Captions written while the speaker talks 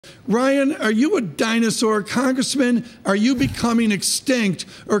Ryan, are you a dinosaur? Congressman, are you becoming extinct?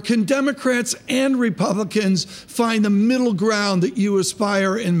 Or can Democrats and Republicans find the middle ground that you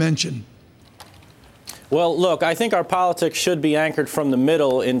aspire and mention? Well, look, I think our politics should be anchored from the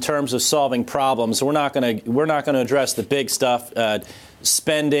middle in terms of solving problems. We're not going to address the big stuff,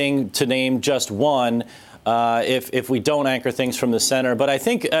 spending, to name just one. If we don't anchor things from the center. But I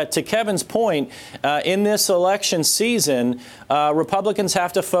think to Kevin's point, in this election season, Republicans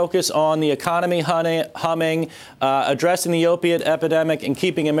have to focus on the economy humming, addressing the opiate epidemic and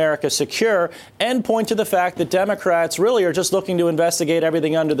keeping America secure, and point to the fact that Democrats really are just looking to investigate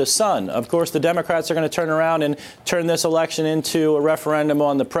everything under the sun. Of course, the Democrats are going to turn around and turn this election into a referendum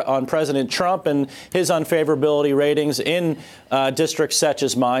on President Trump and his unfavorability ratings in districts such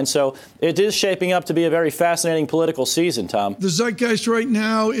as mine. So it is shaping up to be a very fascinating political season, Tom. The zeitgeist right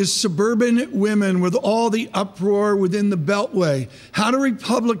now is suburban women with all the uproar within the Beltway. How do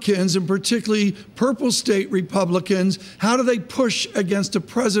Republicans, and particularly purple state Republicans, how do they push against a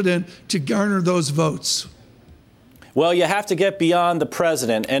president to garner those votes? Well, you have to get beyond the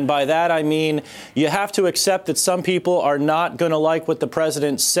president. And by that, I mean you have to accept that some people are not going to like what the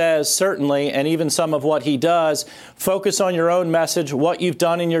president says, certainly, and even some of what he does. Focus on your own message, what you've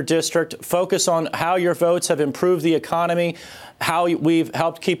done in your district. Focus on how your votes have improved the economy, how we've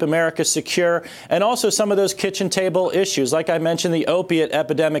helped keep America secure, and also some of those kitchen table issues. Like I mentioned, the opiate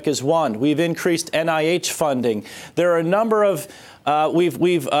epidemic is one. We've increased NIH funding. There are a number of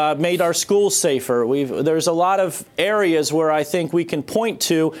we've made our schools safer. There's a lot of areas where I think we can point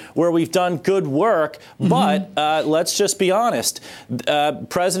to where we've done good work. But let's just be honest.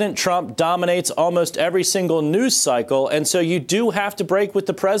 President Trump dominates almost every single news cycle. And so you do have to break with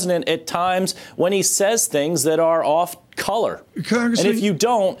the president at times when he says things that are off color. And if you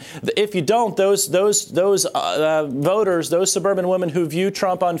don't, those voters, those suburban women who view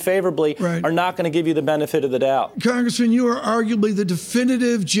Trump unfavorably are not going to give you the benefit of the doubt. Congressman, you are arguably the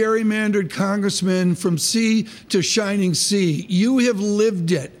definitive gerrymandered congressman from sea to shining sea. You have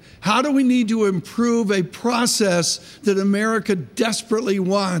lived it. How do we need to improve a process that America desperately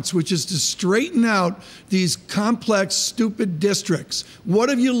wants, which is to straighten out these complex, stupid districts? What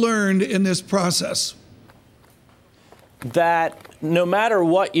have you learned in this process? That no matter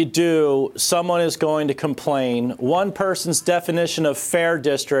what you do, someone is going to complain. One person's definition of fair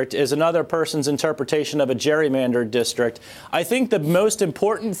district is another person's interpretation of a gerrymandered district. I think the most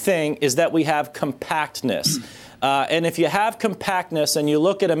important thing is that we have compactness. And if you have compactness and you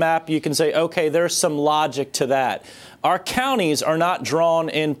look at a map, you can say, OK, there's some logic to that. Our counties are not drawn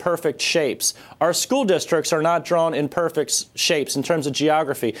in perfect shapes. Our school districts are not drawn in perfect shapes in terms of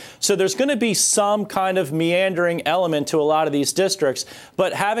geography. So there's going to be some kind of meandering element to a lot of these districts.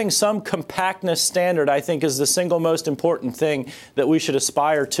 But having some compactness standard, I think, is the single most important thing that we should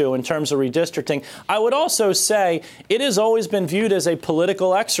aspire to in terms of redistricting. I would also say it has always been viewed as a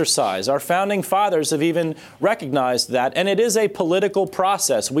political exercise. Our founding fathers have even recognized that. And it is a political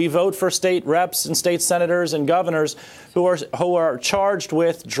process. We vote for state reps and state senators and governors who are charged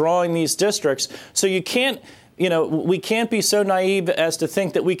with drawing these districts. So you can't, we can't be so naive as to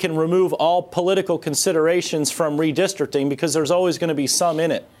think that we can remove all political considerations from redistricting, because there's always going to be some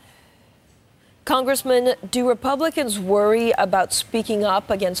in it. Congressman, do Republicans worry about speaking up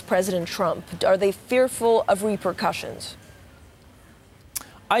against President Trump? Are they fearful of repercussions?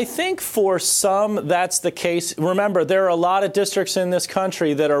 I think for some that's the case. Remember, there are a lot of districts in this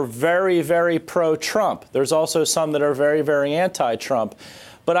country that are very, very pro-Trump. There's also some that are very, very anti-Trump.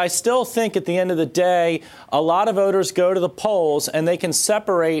 But I still think at the end of the day, a lot of voters go to the polls and they can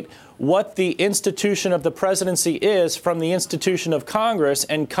separate what the institution of the presidency is from the institution of Congress.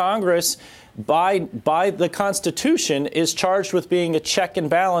 And Congress, by the Constitution, is charged with being a check and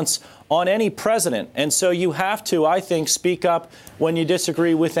balance on any president. And so you have to, I think, speak up when you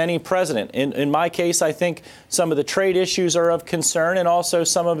disagree with any president. In my case, I think some of the trade issues are of concern, and also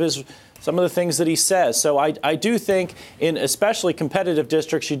some of the things that he says. So I do think in especially competitive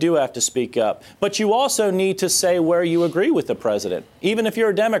districts, you do have to speak up. But you also need to say where you agree with the president, even if you're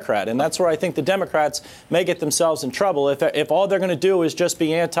a Democrat. And that's where I think the Democrats may get themselves in trouble. If all they're going to do is just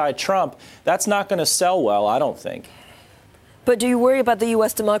be anti-Trump, that's not going to sell well, I don't think. But do you worry about the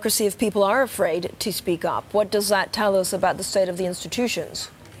U.S. democracy if people are afraid to speak up? What does that tell us about the state of the institutions?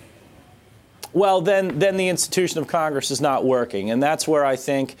 Well, then the institution of Congress is not working. And that's where I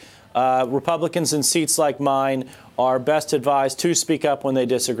think Republicans in seats like mine are best advised to speak up when they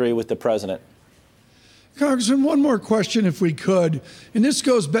disagree with the president. Congressman, one more question, if we could. And this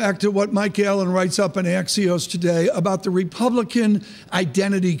goes back to what Mike Allen writes up in Axios today about the Republican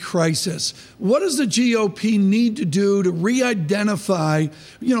identity crisis. What does the GOP need to do to re-identify,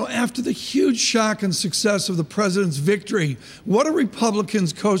 after the huge shock and success of the president's victory, what do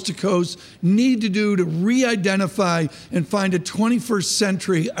Republicans coast to coast need to do to re-identify and find a 21st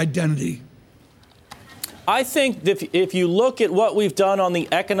century identity? I think that if you look at what we've done on the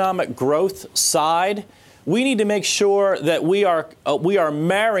economic growth side, we need to make sure that we are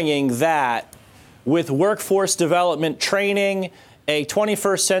marrying that with workforce development training, a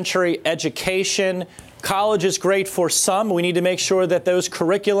 21st century education. College is great for some. We need to make sure that those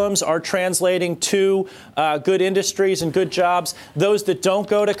curriculums are translating to good industries and good jobs. Those that don't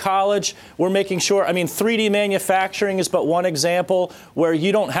go to college, we're making sure. 3D manufacturing is but one example where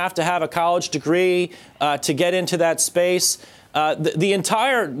you don't have to have a college degree to get into that space.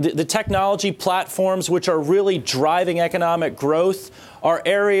 The technology platforms which are really driving economic growth are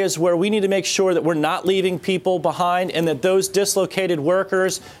areas where we need to make sure that we're not leaving people behind and that those dislocated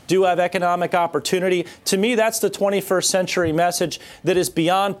workers do have economic opportunity. To me, that's the 21st century message that is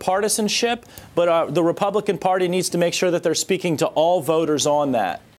beyond partisanship, but the Republican Party needs to make sure that they're speaking to all voters on that.